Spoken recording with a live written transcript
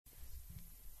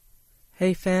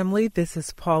Hey family, this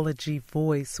is Paula G.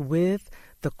 Voice with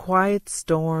the Quiet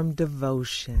Storm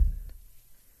Devotion.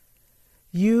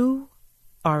 You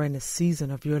are in a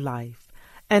season of your life,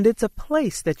 and it's a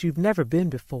place that you've never been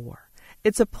before.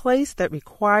 It's a place that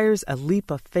requires a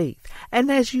leap of faith,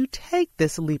 and as you take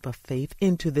this leap of faith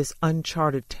into this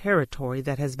uncharted territory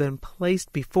that has been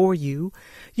placed before you,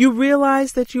 you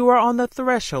realize that you are on the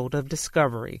threshold of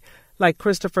discovery. Like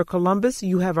Christopher Columbus,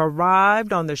 you have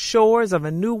arrived on the shores of a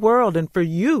new world, and for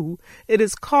you, it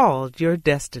is called your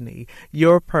destiny,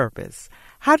 your purpose.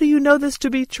 How do you know this to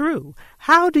be true?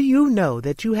 How do you know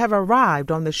that you have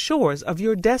arrived on the shores of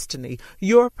your destiny,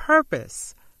 your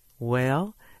purpose?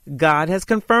 Well, God has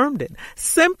confirmed it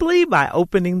simply by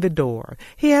opening the door.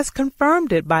 He has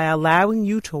confirmed it by allowing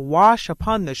you to wash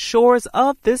upon the shores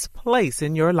of this place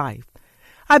in your life.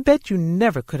 I bet you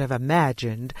never could have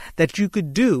imagined that you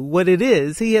could do what it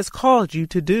is He has called you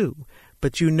to do.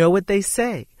 But you know what they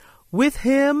say. With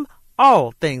Him,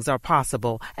 all things are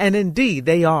possible, and indeed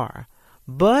they are.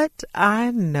 But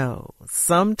I know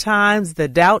sometimes the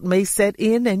doubt may set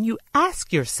in and you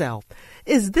ask yourself,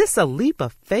 is this a leap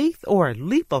of faith or a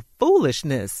leap of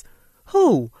foolishness?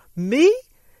 Who? Me?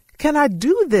 Can I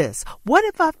do this? What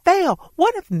if I fail?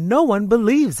 What if no one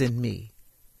believes in me?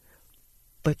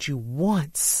 But you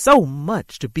want so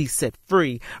much to be set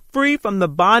free from the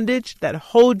bondage that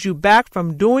holds you back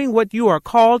from doing what you are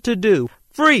called to do,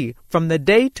 free from the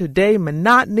day-to-day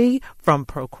monotony, from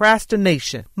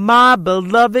procrastination. My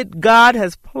beloved, God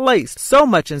has placed so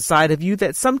much inside of you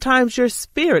that sometimes your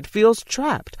spirit feels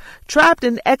trapped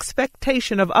in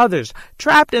expectation of others,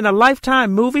 trapped in a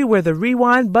Lifetime movie where the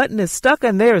rewind button is stuck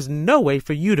and there is no way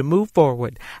for you to move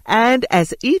forward. And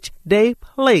as each day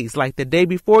plays like the day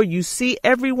before, you see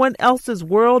everyone else's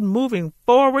world moving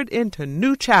forward into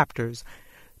new chapters,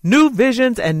 new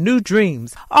visions and new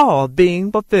dreams, all being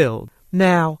fulfilled.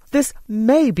 Now, this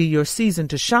may be your season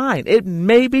to shine. It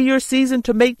may be your season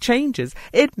to make changes.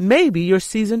 It may be your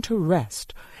season to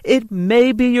rest. It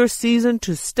may be your season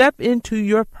to step into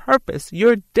your purpose,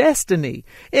 your destiny.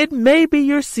 It may be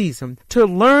your season to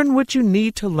learn what you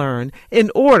need to learn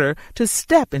in order to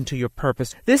step into your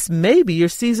purpose. This may be your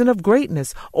season of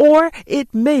greatness, or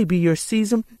it may be your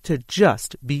season to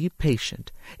just be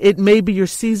patient. It may be your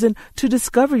season to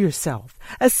discover yourself,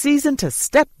 a season to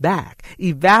step back,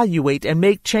 evaluate, and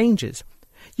make changes.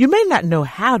 You may not know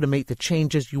how to make the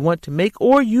changes you want to make,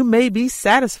 or you may be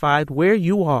satisfied where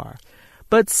you are.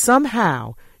 But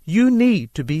somehow you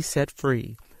need to be set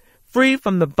free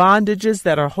from the bondages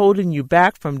that are holding you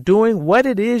back from doing what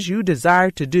it is you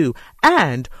desire to do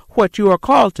and what you are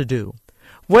called to do.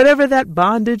 Whatever that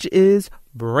bondage is,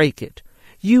 break it.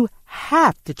 You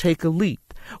have to take a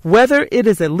leap. Whether it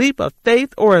is a leap of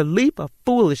faith or a leap of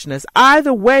foolishness,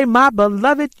 either way, my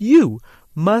beloved, you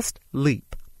must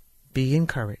leap. Be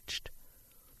encouraged.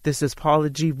 This is Paula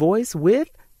G. Voice with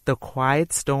the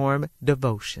Quiet Storm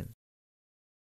Devotion.